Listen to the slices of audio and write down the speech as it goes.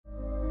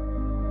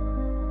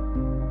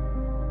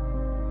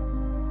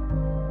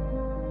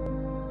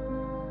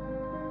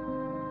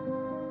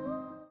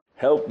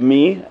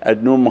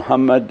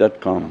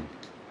helpme@nurmuhammad.com,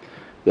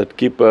 that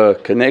keep a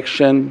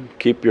connection,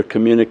 keep your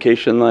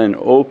communication line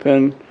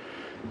open,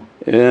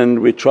 and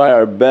we try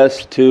our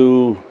best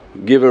to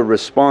give a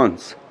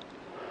response.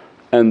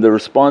 And the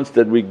response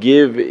that we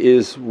give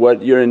is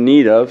what you're in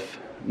need of,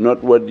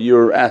 not what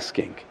you're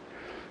asking.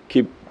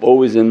 Keep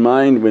always in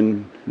mind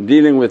when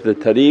dealing with the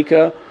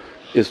tariqah,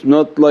 it's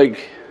not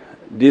like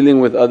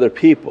dealing with other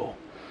people.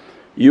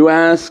 You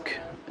ask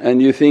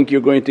and you think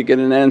you're going to get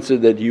an answer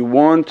that you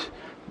want,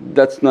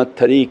 that's not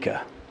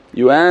tariqah.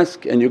 You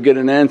ask and you get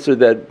an answer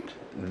that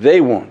they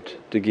want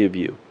to give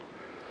you,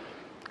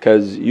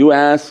 because you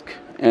ask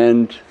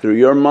and through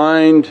your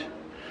mind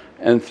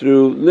and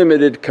through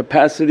limited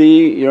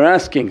capacity you're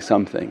asking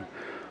something.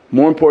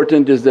 More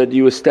important is that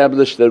you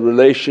establish the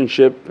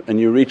relationship and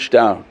you reached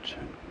out.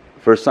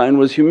 First sign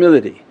was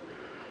humility.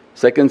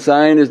 Second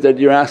sign is that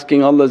you're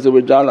asking Allah,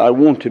 I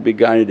want to be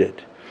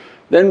guided.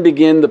 Then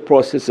begin the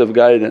process of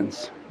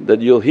guidance, that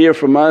you'll hear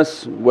from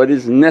us what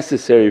is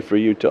necessary for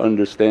you to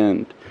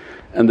understand,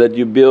 and that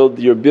you build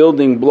your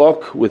building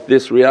block with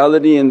this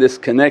reality and this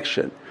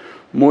connection.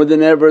 More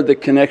than ever the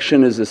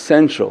connection is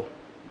essential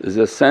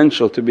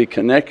to be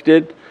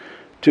connected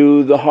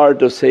to the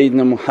heart of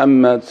Sayyidina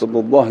Muhammad.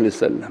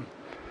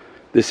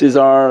 This is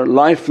our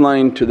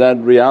lifeline to that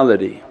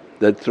reality,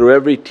 that through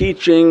every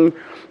teaching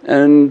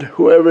and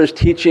whoever is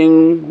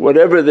teaching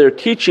whatever they're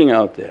teaching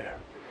out there,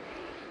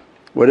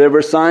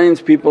 whatever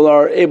signs people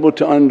are able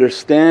to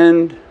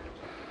understand,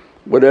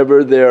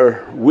 whatever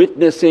they're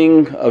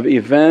witnessing of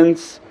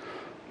events,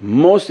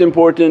 most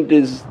important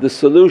is the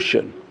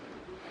solution.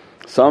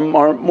 Some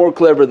are more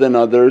clever than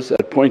others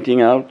at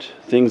pointing out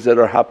things that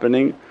are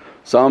happening,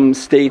 some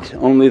state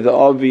only the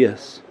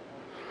obvious.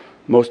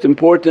 Most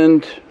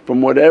important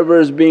from whatever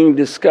is being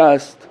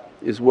discussed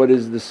is what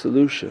is the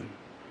solution.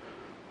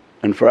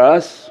 And for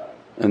us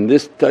and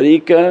this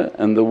tariqah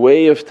and the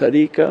way of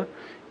tariqah,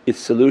 its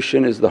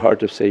solution is the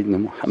heart of Sayyidina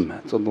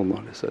Muhammad.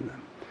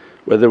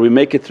 Whether we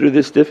make it through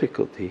this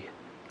difficulty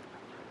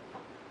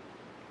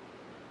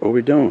or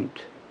we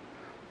don't,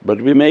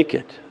 but we make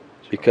it,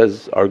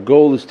 because our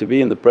goal is to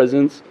be in the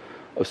presence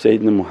of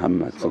Sayyidina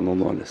Muhammad.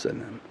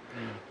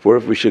 For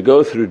if we should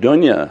go through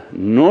dunya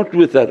not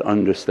with that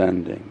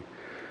understanding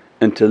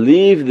and to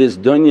leave this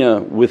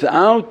dunya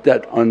without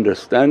that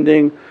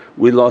understanding,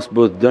 we lost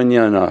both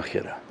dunya and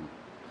akhirah.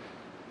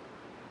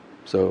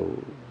 So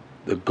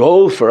the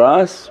goal for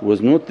us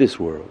was not this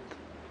world.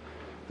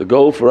 The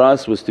goal for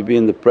us was to be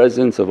in the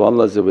presence of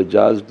Allah's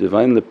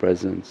Divinely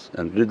Presence,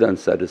 and rida and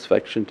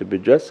satisfaction to be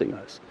dressing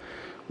us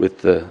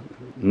with the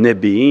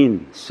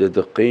Nabiyeen,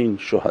 Siddiqeen,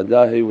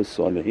 Shuhada'i wa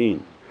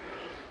Saliheen.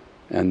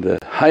 And the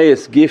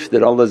highest gift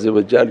that Allah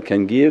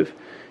can give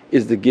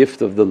is the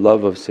gift of the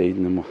love of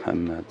Sayyidina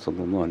Muhammad.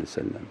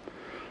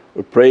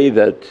 We pray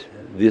that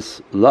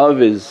this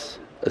love is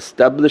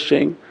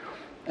establishing,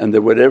 and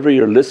that whatever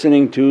you're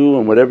listening to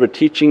and whatever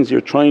teachings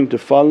you're trying to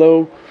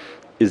follow,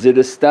 is it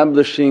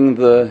establishing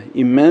the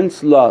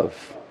immense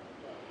love.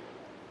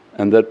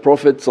 And that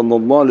Prophet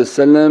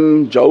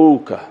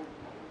Ja'uka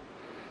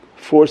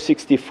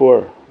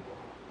 464,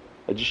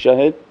 Haji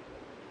Shahid,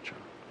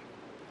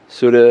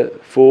 Surah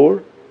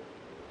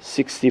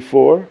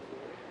 464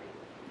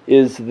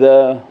 is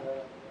the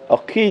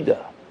aqeedah.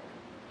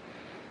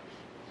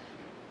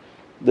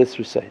 Let's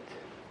recite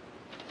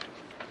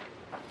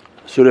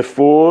Surah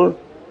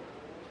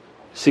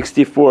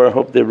 464, I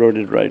hope they wrote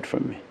it right for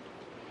me.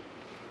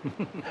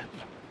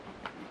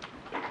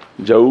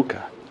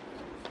 Ja'uka.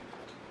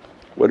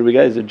 What do we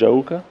got? Is it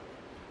Ja'uka?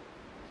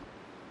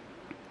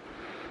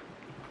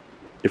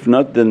 If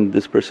not, then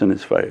this person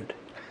is fired.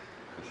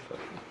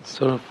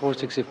 Surah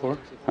 464?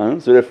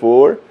 Surah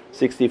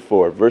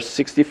 464, verse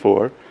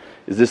 64.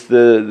 Is this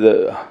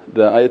the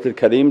Ayat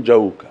al-Kareem?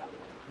 Ja'uka.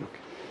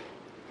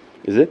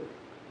 Is it?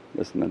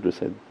 Let's not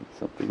recite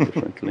something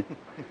differently.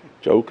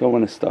 Ja'uka wa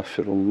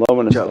nastaghfirullah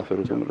wa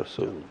nastaghfirukum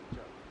Rasul.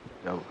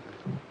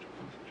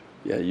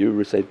 Yeah, you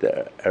recite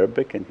the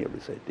Arabic and he'll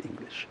recite the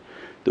English.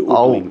 The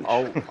Urdu English.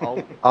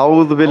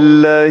 أعوذ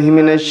بالله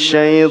من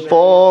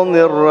الشيطان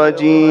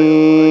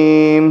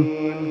الرجيم.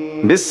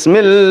 بسم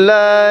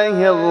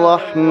الله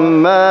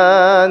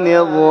الرحمن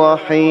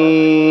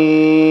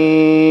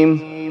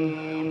الرحيم.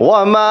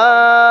 وما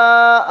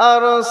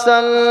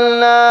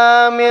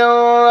أرسلنا من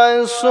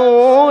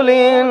رسول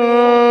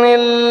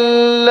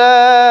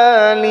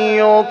إلا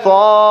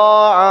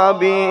ليطاع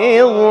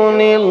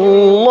بإذن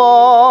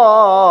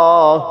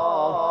الله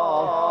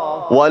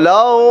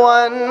ولو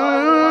أنهم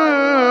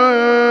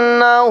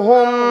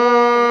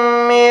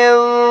إذ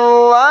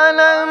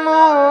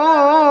ظلموا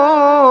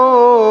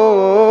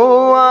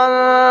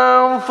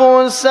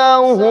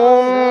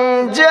أنفسهم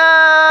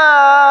جاءوك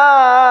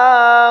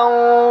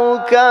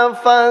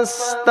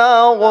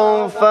فاستغفروا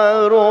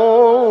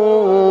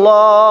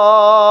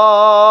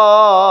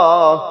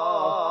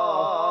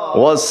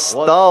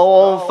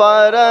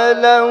واستغفر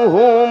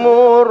لهم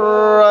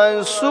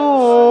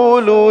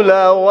الرسول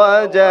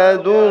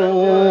لوجدوا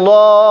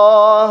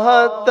الله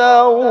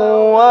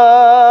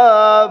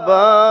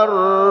توابا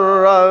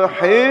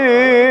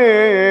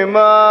رحيما.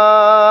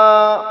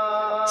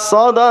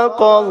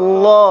 صدق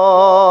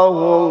الله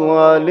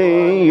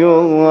العلي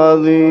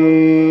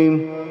العظيم.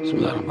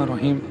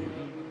 Bismillahirrahmanirrahim.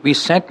 We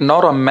sent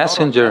not a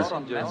messenger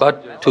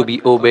but to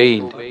be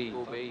obeyed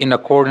in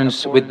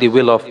accordance with the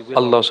will of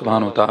Allah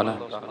subhanahu wa ta'ala.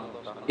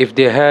 If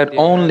they had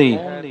only,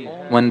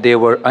 when they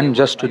were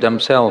unjust to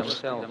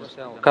themselves,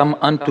 come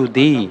unto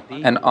thee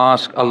and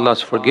ask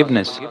Allah's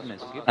forgiveness,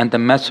 and the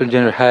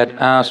messenger had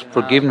asked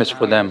forgiveness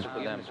for them,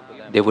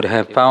 they would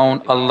have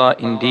found Allah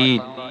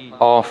indeed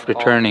of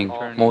returning,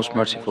 most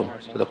merciful.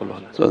 This is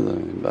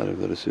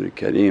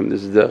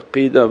the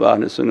aqeedah of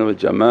Ahl Sunnah wal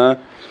Jama'ah,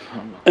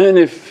 and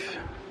if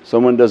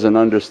someone doesn't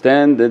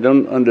understand, they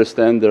don't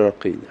understand their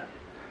aqeedah.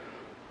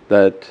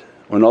 That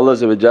when Allah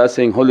is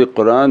saying, Holy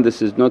Qur'an,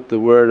 this is not the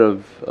word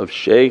of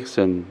shaykhs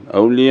and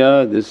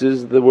awliya, this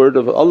is the word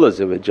of Allah.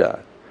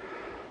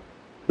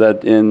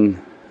 That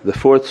in the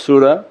 4th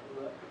surah,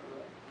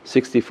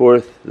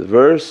 64th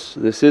verse,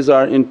 this is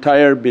our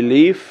entire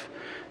belief,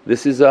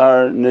 this is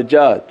our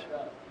najat,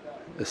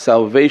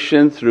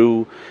 salvation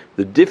through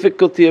the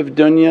difficulty of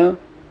dunya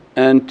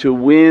and to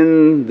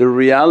win the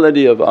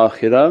reality of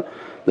akhirah.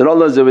 That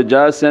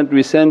Allah sent,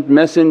 we sent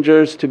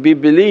messengers to be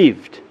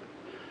believed.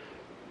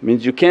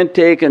 Means you can't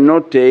take and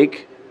not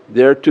take,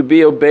 they're to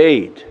be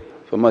obeyed.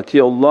 From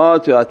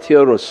ati'ullah to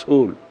ati'ur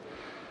Rasul.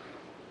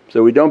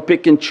 So we don't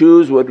pick and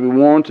choose what we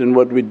want and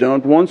what we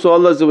don't want. So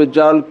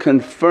Allah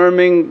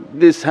confirming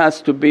this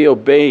has to be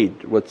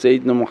obeyed. What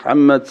Sayyidina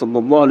Muhammad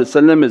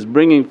is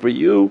bringing for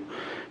you,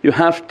 you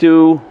have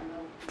to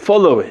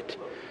follow it.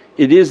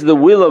 It is the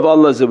will of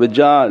Allah.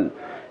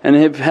 And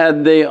if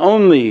had they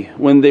only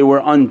when they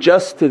were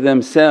unjust to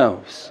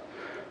themselves.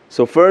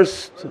 So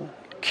first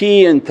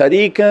key in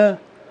tariqah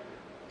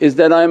is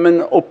that I'm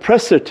an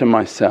oppressor to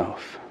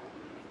myself.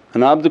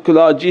 And abdukul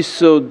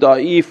ajizu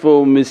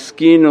da'eefu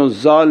miskinu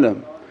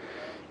zalim.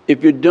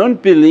 If you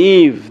don't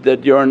believe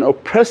that you're an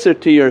oppressor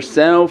to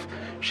yourself,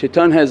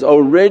 shaitan has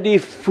already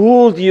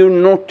fooled you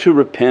not to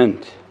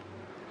repent.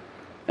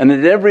 And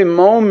at every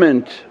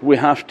moment we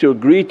have to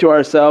agree to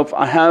ourselves,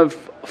 I have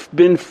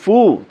been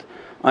fooled,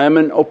 I am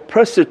an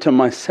oppressor to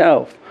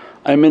myself,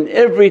 I am in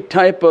every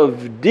type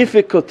of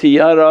difficulty,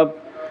 Ya Rab.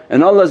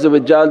 And Allah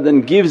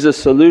then gives a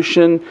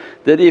solution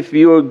that if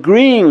you're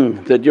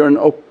agreeing that you're an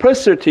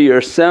oppressor to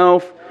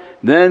yourself,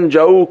 then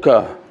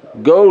ja'uka,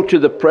 go to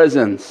the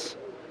presence.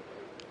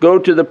 Go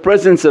to the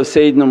presence of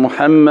Sayyidina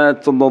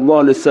Muhammad.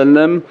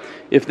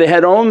 If they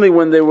had only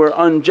when they were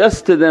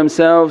unjust to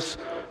themselves,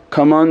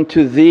 come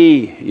unto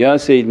thee Ya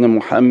Sayyidina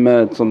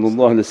Muhammad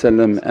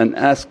and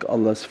ask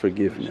Allah's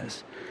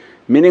forgiveness.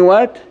 Meaning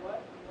what?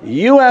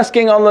 You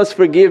asking Allah's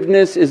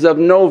forgiveness is of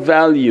no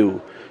value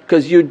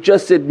because you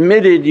just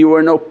admitted you were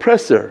an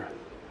oppressor.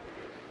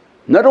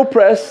 Not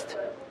oppressed,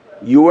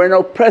 you were an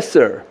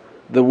oppressor.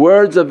 The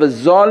words of a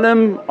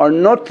zalim are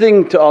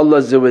nothing to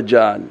Allah. So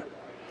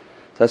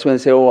that's when they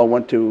say, oh I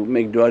want to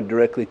make dua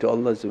directly to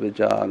Allah,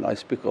 I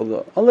speak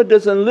Allah. Allah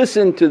doesn't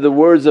listen to the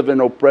words of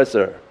an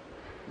oppressor,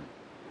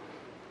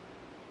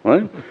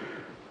 right?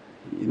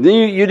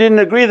 You didn't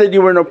agree that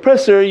you were an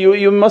oppressor,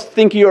 you must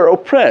think you're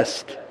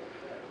oppressed.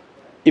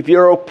 If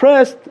you're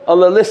oppressed,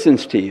 Allah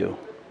listens to you.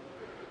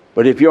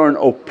 But if you're an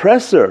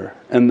oppressor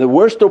and the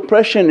worst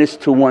oppression is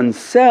to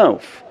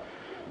oneself,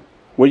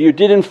 where you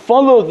didn't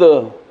follow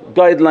the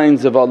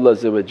guidelines of Allah,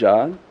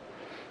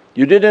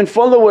 you didn't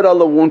follow what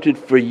Allah wanted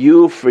for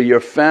you, for your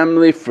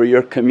family, for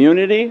your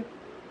community.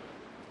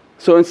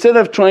 So instead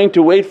of trying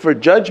to wait for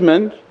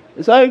judgment,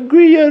 is I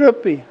agree, Ya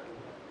Rabbi,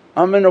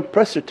 I'm an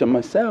oppressor to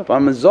myself,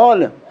 I'm a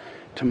zalim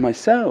to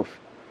myself.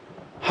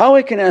 How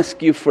I can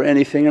ask you for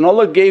anything? And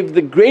Allah gave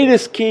the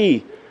greatest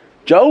key,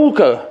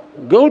 ja'uka,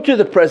 go to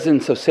the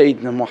presence of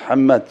Sayyidina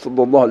Muhammad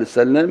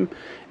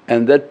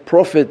and that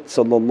Prophet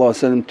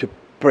to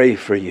pray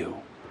for you.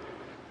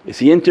 Is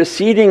he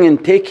interceding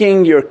and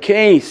taking your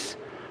case?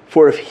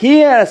 For if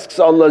he asks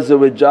Allah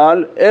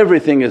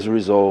everything is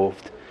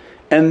resolved.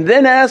 And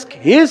then ask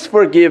his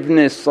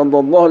forgiveness for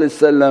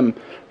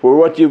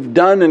what you've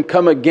done and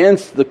come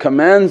against the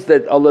commands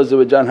that Allah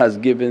has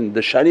given,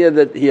 the sharia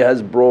that He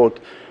has brought,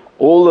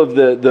 all of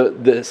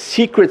the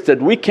secrets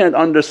that we can't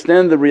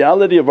understand the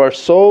reality of our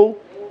soul.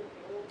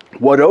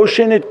 What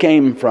ocean it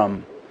came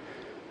from.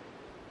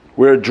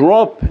 We're a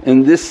drop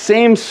in this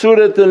same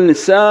Surah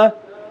Al-Nisa.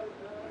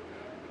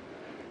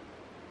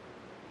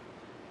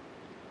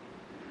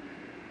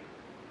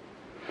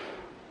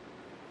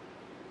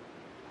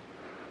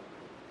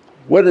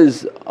 What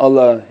is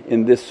Allah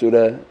in this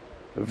surah,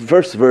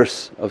 first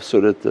verse of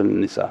Surah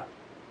Al-Nisa?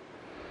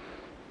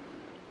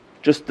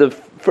 Just the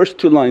first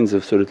 2 lines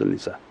of Surah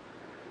Al-Nisa.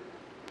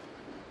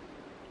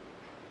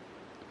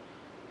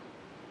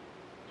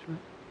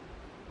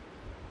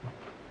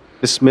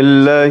 بسم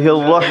الله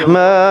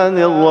الرحمن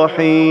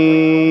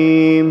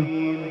الرحيم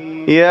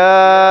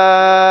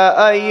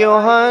يا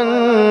أيها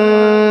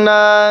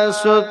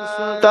الناس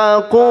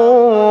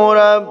اتقوا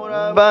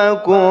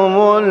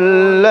ربكم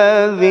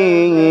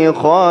الذي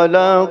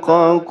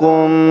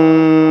خلقكم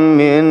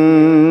من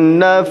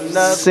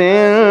نفس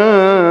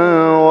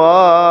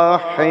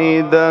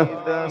واحدة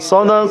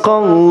صدق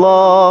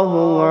الله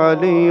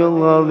العلي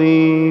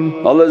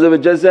العظيم.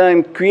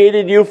 Allah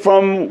created you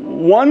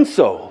from one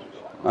soul,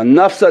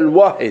 an-nafs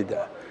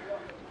al-wahida,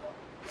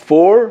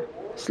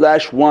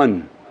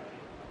 4/1.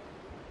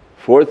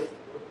 Fourth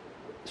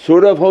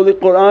Surah of Holy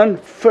Qur'an,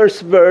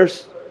 first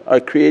verse, I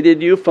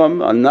created you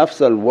from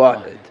an-nafs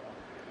al-wahid.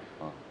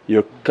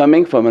 You're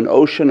coming from an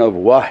ocean of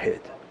wahid,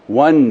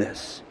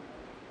 oneness.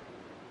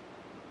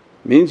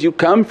 Means you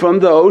come from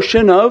the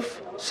ocean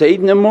of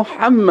Sayyidina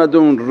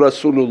Muhammadun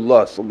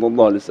Rasulullah.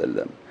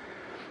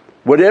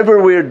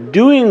 Whatever we're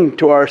doing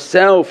to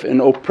ourselves and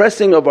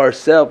oppressing of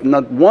ourselves,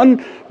 not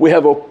one we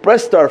have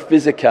oppressed our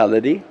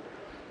physicality,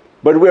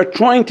 but we're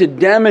trying to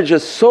damage a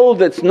soul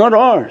that's not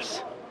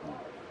ours.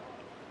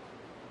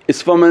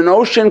 It's from an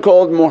ocean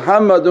called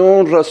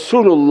Muhammadun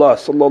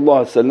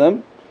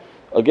Rasulullah.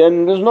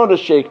 Again, this is not a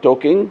shaykh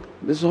talking,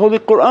 this is Holy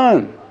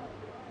Qur'an.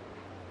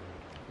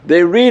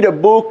 They read a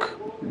book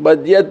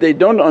but yet they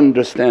don't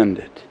understand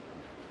it.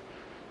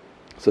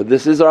 So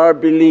this is our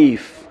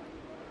belief.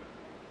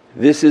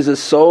 This is a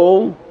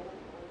soul,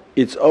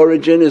 its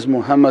origin is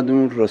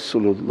Muhammadun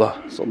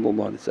Rasulullah.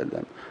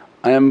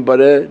 I am but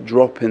a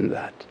drop in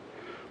that.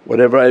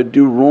 Whatever I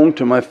do wrong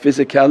to my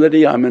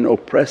physicality, I'm an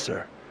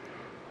oppressor.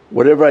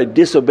 Whatever I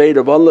disobeyed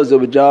of Allah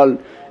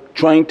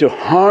trying to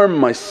harm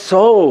my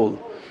soul,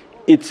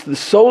 it's the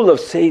soul of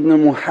Sayyidina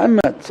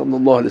Muhammad.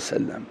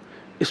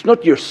 It's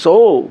not your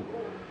soul.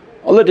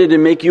 Allah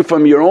didn't make you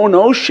from your own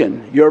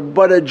ocean, you're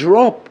but a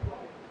drop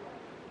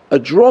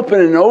in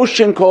an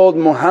ocean called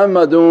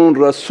Muhammadun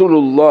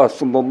Rasulullah.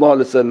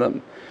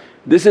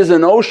 This is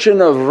an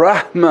ocean of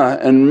rahmah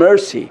and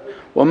mercy.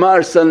 وَمَا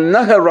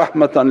أَرْسَلْنَاكَ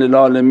رَحْمَةً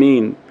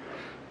لِلْعَالَمِينَ.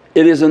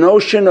 It is an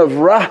ocean of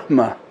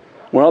rahmah.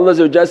 When Allah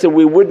said,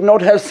 we would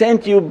not have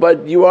sent you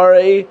but you are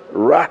a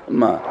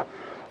rahmah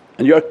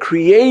and you are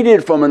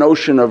created from an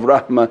ocean of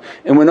rahmah.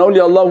 And when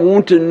awliyaullah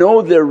want to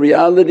know their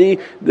reality,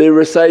 they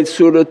recite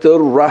Surah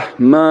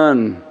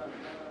Ar-Rahman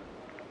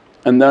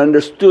and they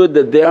understood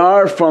that they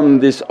are from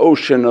this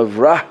ocean of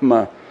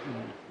rahmah.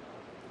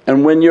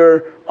 And when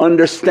you're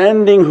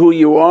understanding who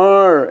you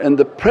are and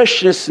the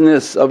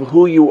preciousness of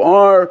who you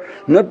are,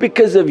 not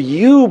because of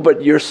you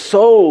but your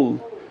soul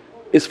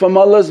is from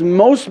Allah's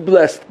most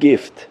blessed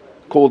gift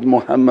called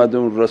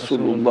Muhammadun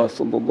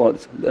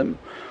Rasulullah,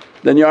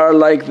 then you are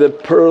like the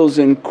pearls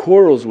and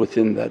corals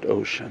within that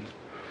ocean.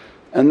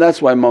 And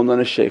that's why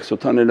Mawlana Shaykh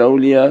Sultan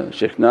al-Awliya,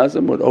 Shaykh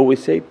Nazim would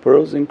always say,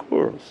 pearls and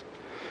corals.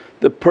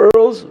 The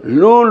pearls,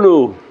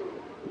 Lulu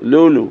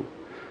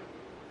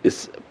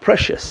is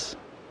precious.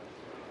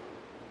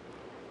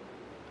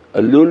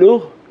 A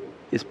Lulu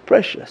is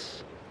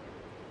precious,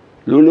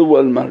 Lulu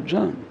wal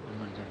Marjan.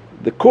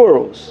 The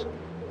corals,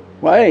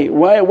 why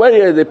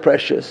are they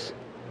precious?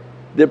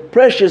 They're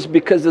precious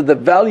because of the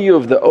value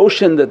of the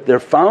ocean that they're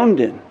found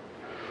in.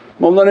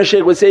 Mawlana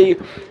Shaykh would say,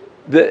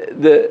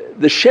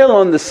 the shell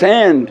on the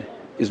sand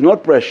is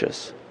not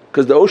precious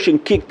because the ocean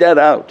kicked that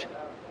out.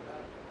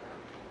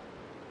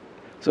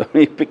 So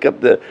when you pick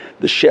up the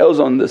shells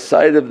on the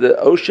side of the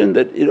ocean,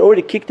 that it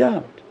already kicked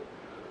out.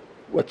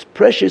 What's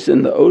precious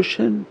in the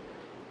ocean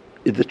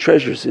is the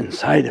treasures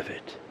inside of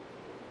it.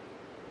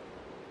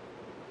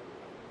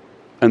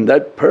 And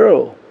that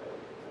pearl,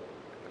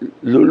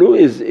 Lulu,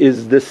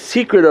 is the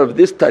secret of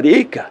this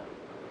tariqah,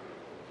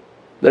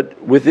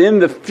 that within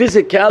the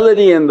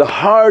physicality and the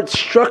hard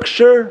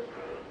structure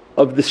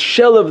of the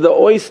shell of the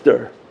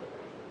oyster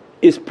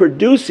is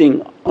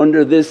producing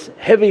under this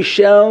heavy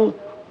shell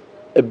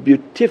a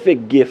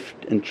beatific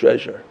gift and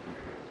treasure,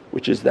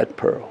 which is that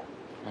pearl.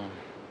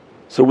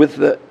 So with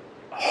the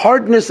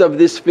hardness of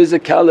this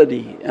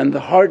physicality and the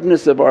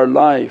hardness of our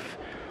life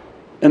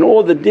and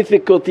all the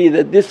difficulty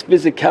that this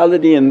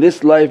physicality and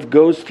this life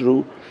goes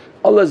through,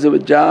 Allah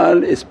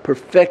is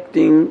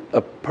perfecting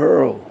a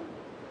pearl.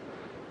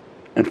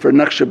 And for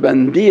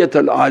Naqshbandiyat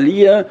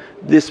al-Aliyah,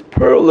 this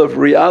pearl of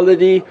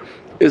reality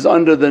is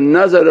under the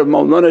nazar of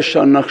Mawlana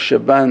Shah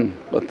Naqshband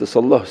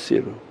Qaddasallahu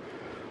Siru,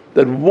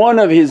 that one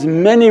of his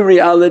many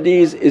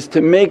realities is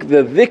to make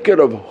the dhikr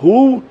of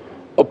who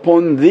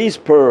upon these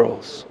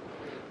pearls.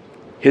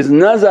 His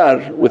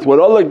nazar with what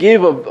Allah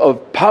gave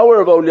of power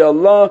of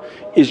awliyaullah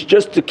is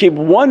just to keep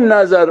one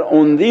nazar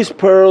on these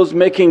pearls,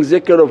 making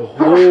zikr of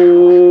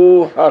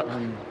who haq.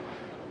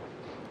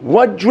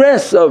 What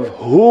dress of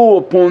who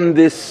upon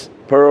this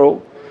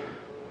pearl,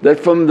 that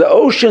from the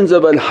oceans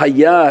of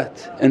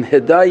al-hayat and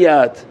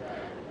hidayat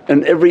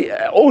and every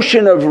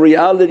ocean of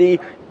reality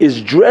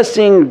is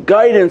dressing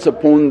guidance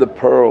upon the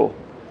pearl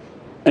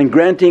and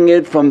granting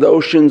it from the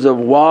oceans of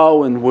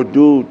wow and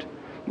wudud.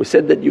 We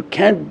said that you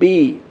can't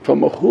be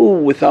from a who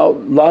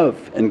without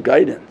love and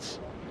guidance.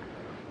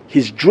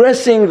 He's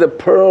dressing the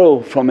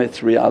pearl from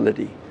its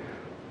reality.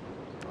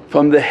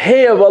 From the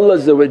hay of Allah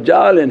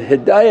and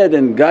hidayat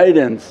and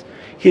guidance,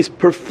 He's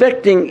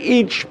perfecting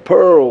each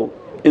pearl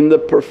in the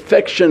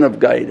perfection of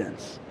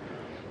guidance.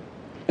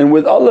 And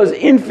with Allah's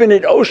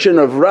infinite ocean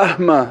of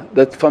rahmah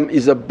that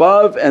is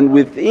above and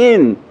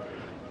within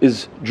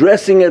is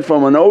dressing it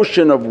from an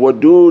ocean of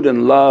wadood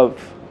and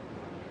love.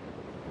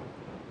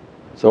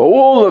 So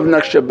all of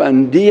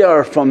Naqshbandiya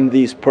are from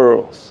these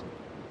pearls.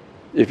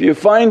 If you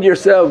find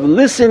yourself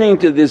listening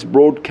to this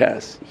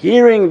broadcast,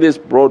 hearing this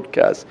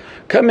broadcast,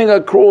 coming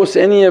across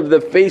any of the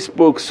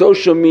Facebook,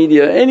 social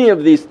media, any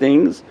of these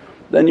things,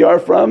 then you are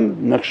from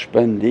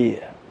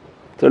Naqshbandiya,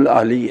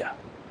 Aliyah.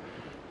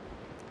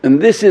 And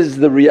this is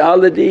the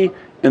reality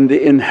and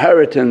the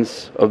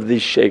inheritance of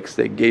these shaykhs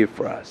they gave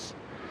for us,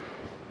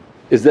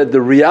 is that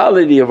the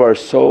reality of our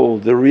soul,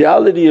 the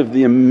reality of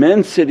the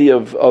immensity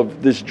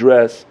of this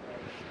dress,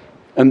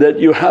 and that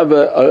you have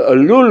a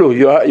lulu,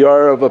 you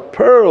are of a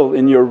pearl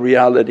in your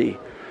reality.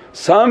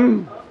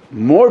 Some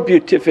more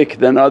beatific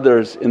than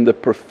others in the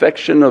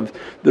perfection of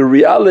the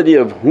reality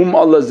of whom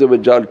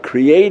Allah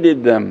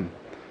created them,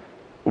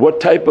 what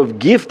type of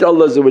gift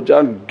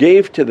Allah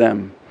gave to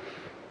them.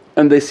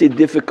 And they see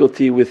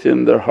difficulty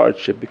within their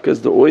hardship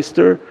because the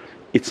oyster,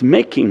 it's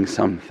making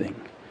something.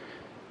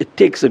 It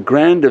takes a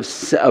grain of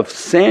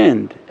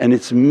sand and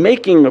it's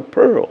making a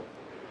pearl,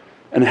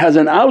 and has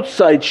an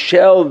outside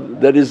shell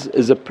that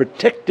is a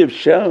protective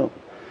shell.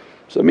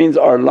 So it means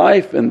our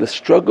life and the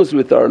struggles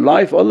with our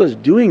life, Allah's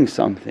doing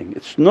something.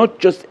 It's not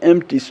just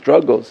empty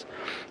struggles.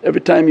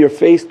 Every time you're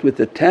faced with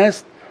a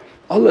test,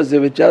 Allah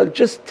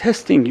just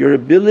testing your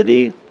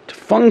ability to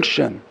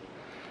function,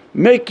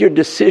 make your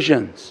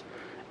decisions.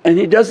 And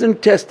He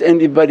doesn't test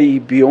anybody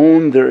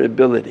beyond their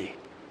ability.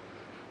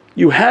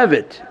 You have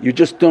it, you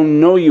just don't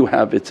know you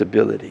have its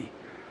ability.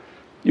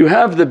 You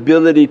have the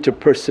ability to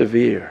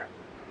persevere,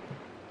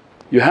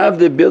 you have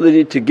the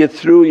ability to get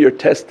through your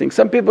testing.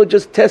 Some people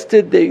just test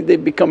it, they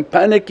become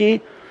panicky,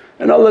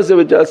 and Allah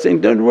is saying,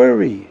 don't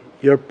worry,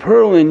 your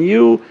pearl in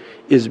you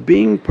is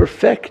being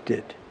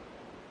perfected.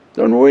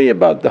 Don't worry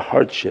about the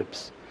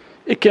hardships.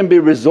 It can be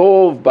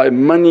resolved by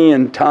money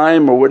and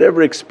time or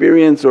whatever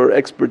experience or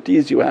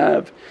expertise you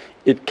have,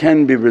 it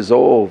can be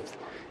resolved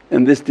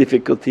and this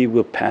difficulty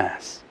will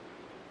pass.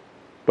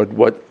 But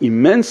what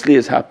immensely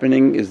is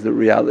happening is the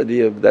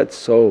reality of that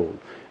soul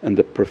and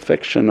the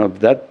perfection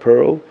of that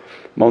pearl.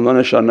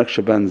 Mawlana Shah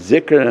Naqshband's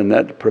zikr and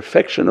that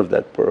perfection of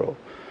that pearl.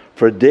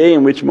 For a day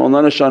in which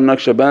Mawlana Shah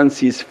Naqshband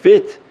sees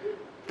fit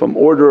from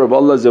order of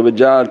Allah to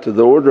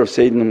the order of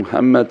Sayyidina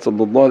Muhammad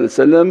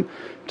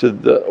to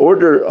the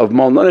order of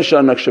Mawlana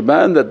Shah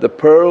Naqshband, that the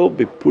pearl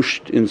be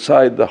pushed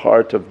inside the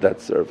heart of that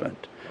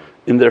servant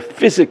in their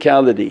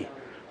physicality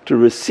to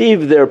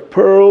receive their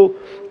pearl,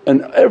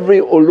 and every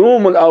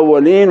ulumul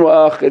awwaleen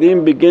wa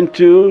akhirin begin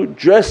to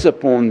dress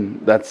upon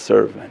that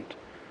servant.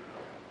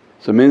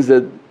 So it means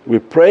that we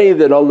pray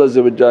that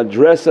Allah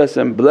dress us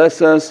and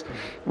bless us.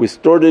 We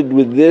started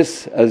with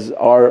this as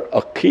our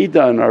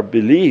aqeedah and our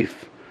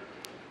belief.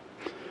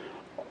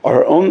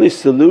 Our only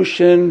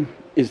solution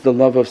is the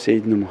love of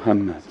Sayyidina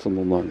Muhammad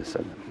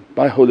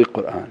by Holy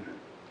Qur'an,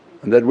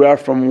 and that we are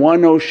from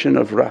one ocean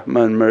of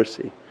rahmah and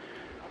mercy.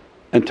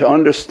 And to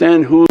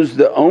understand who's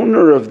the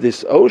owner of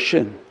this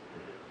ocean,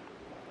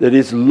 that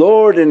its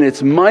Lord and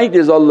its might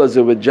is Allah,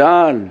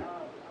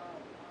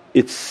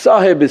 its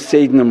Sahib is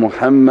Sayyidina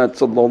Muhammad,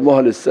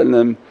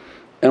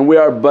 and we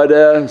are but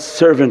a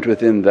servant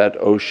within that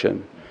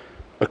ocean,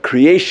 a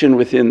creation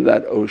within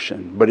that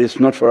ocean. But it's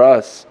not for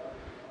us,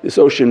 this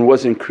ocean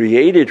wasn't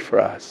created for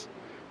us,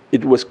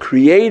 it was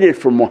created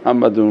for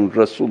Muhammadun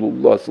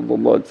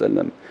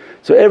Rasulullah.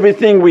 So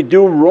everything we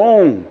do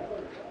wrong,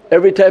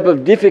 every type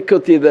of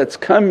difficulty that's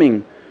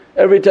coming,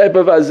 every type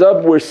of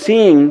azab we're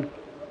seeing,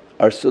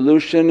 our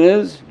solution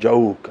is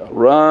jawka,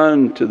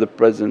 run to the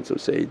presence of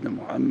Sayyidina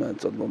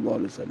Muhammad.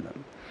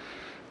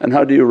 And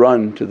how do you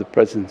run to the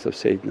presence of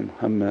Sayyidina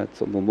Muhammad?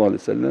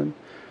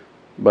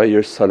 By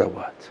your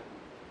salawat.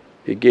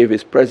 He gave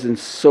His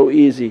presence so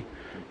easy,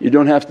 you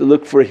don't have to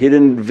look for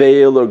hidden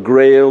veil or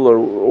grail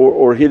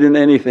or hidden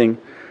anything.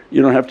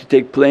 You don't have to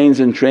take planes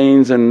and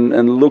trains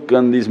and look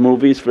on these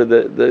movies for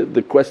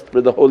the quest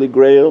for the Holy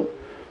Grail.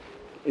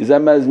 Is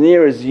as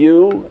near as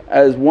you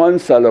as one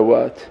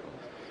salawat.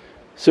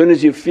 As soon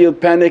as you feel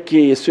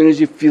panicky, as soon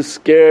as you feel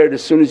scared,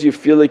 as soon as you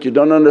feel like you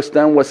don't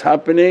understand what's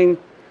happening,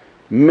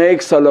 make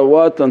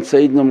salawat on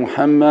Sayyidina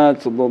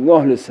Muhammad.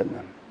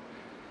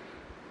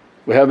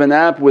 We have an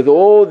app with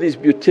all these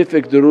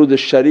beatific durood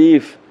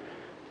al-sharif.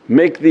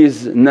 Make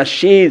these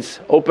nasheeds,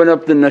 open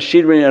up the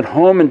nasheed when you're at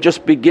home and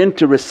just begin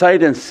to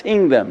recite and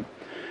sing them.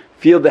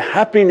 Feel the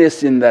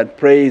happiness in that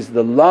praise,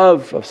 the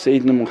love of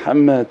Sayyidina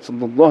Muhammad.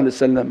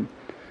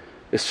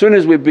 As soon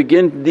as we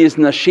begin these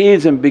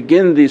nasheeds and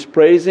begin these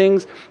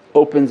praisings,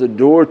 opens a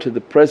door to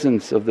the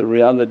presence of the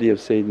reality of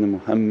Sayyidina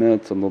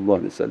Muhammad,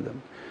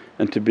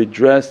 and to be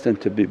dressed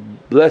and to be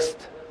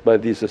blessed by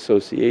these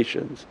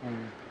associations.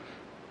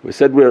 We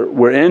said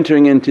we're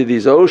entering into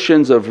these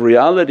oceans of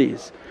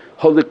realities.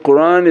 Holy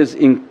Qur'an is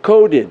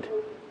encoded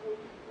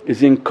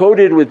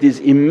with these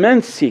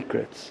immense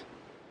secrets.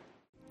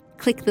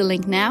 Click the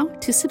link now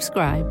to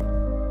subscribe.